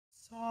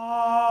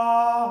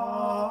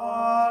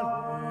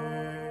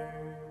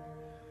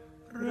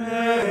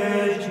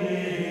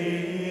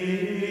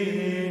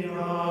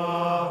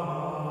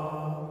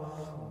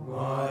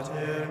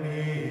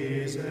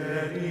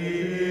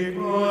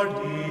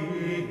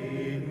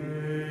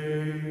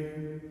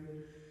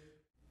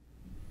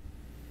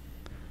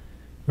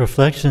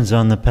Reflections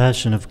on the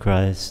Passion of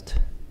Christ.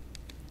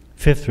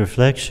 Fifth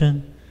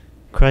reflection,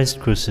 Christ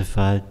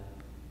crucified.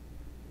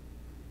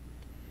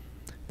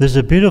 There's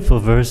a beautiful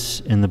verse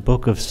in the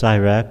book of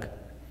Sirach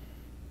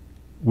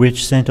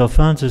which St.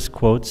 Alphonsus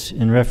quotes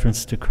in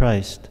reference to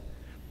Christ.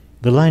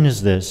 The line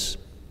is this: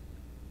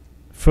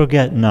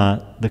 "Forget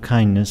not the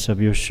kindness of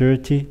your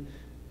surety,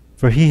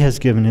 for he has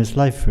given his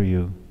life for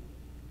you."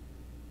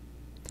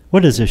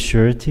 What is a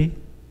surety?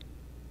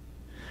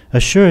 A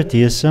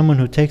surety is someone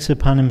who takes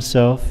upon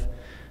himself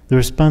the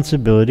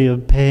responsibility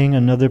of paying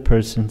another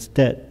person's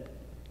debt.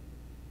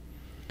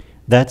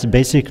 That's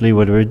basically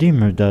what a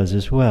redeemer does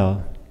as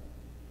well.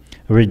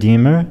 A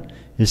redeemer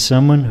is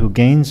someone who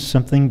gains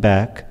something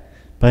back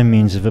by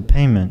means of a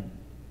payment.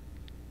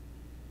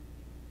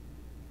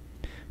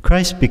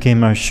 Christ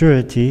became our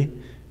surety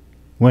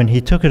when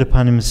he took it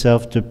upon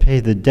himself to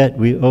pay the debt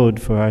we owed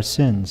for our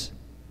sins.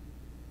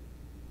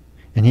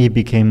 And he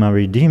became our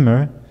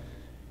redeemer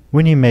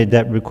when he made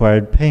that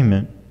required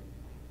payment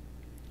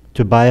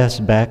to buy us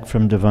back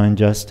from divine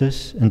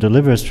justice and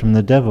deliver us from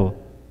the devil,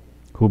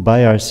 who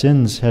by our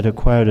sins had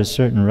acquired a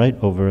certain right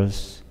over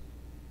us.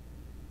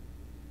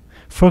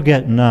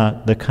 Forget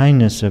not the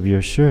kindness of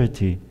your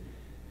surety,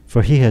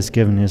 for he has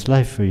given his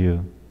life for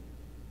you.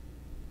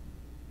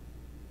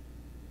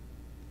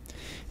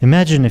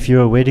 Imagine if you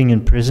were waiting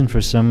in prison for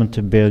someone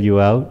to bail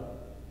you out.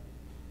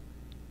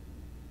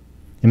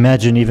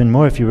 Imagine even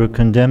more if you were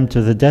condemned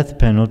to the death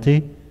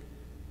penalty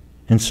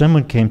and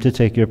someone came to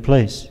take your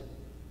place.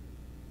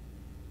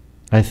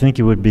 I think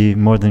you would be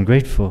more than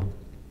grateful.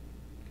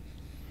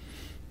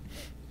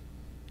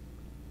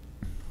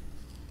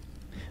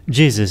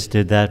 Jesus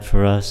did that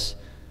for us.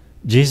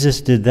 Jesus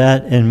did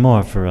that and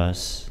more for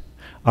us.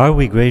 Are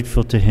we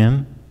grateful to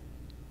him?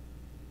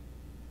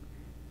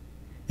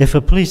 If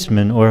a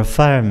policeman or a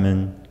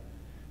fireman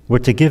were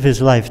to give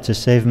his life to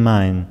save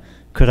mine,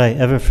 could I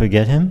ever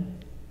forget him?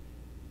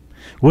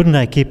 Wouldn't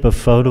I keep a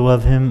photo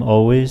of him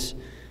always,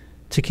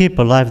 to keep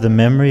alive the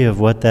memory of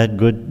what that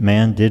good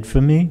man did for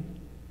me?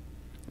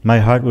 My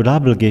heart would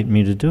obligate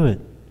me to do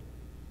it.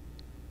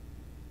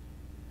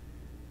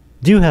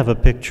 Do you have a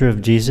picture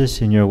of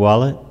Jesus in your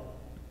wallet?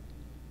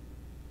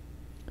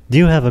 Do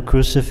you have a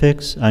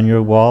crucifix on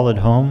your wall at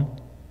home?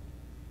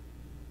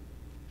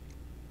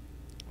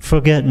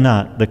 Forget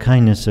not the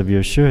kindness of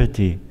your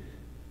surety,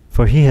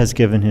 for he has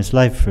given his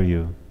life for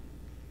you.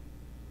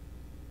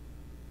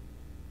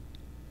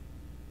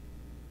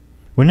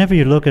 Whenever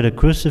you look at a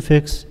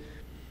crucifix,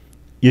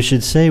 you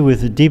should say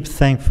with deep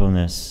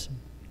thankfulness,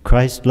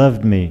 Christ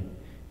loved me,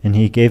 and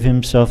he gave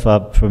himself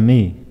up for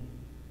me.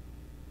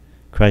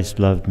 Christ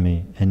loved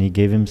me, and he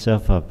gave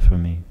himself up for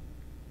me.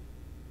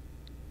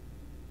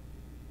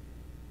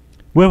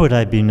 Where would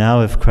I be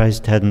now if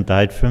Christ hadn't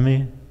died for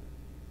me?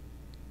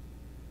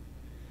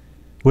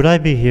 Would I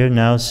be here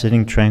now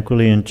sitting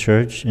tranquilly in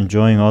church,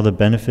 enjoying all the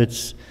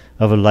benefits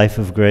of a life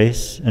of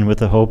grace and with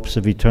the hopes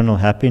of eternal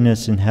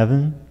happiness in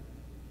heaven?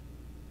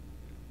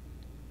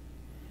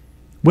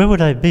 Where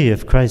would I be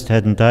if Christ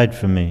hadn't died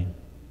for me?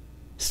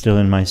 Still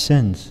in my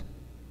sins.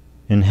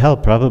 In hell,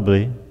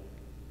 probably.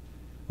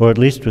 Or at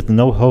least with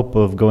no hope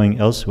of going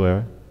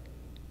elsewhere.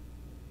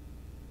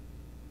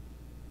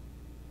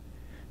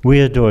 We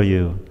adore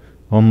you,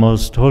 O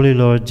most holy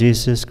Lord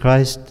Jesus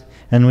Christ,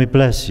 and we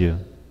bless you,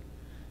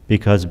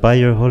 because by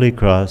your holy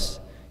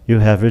cross you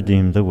have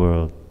redeemed the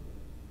world.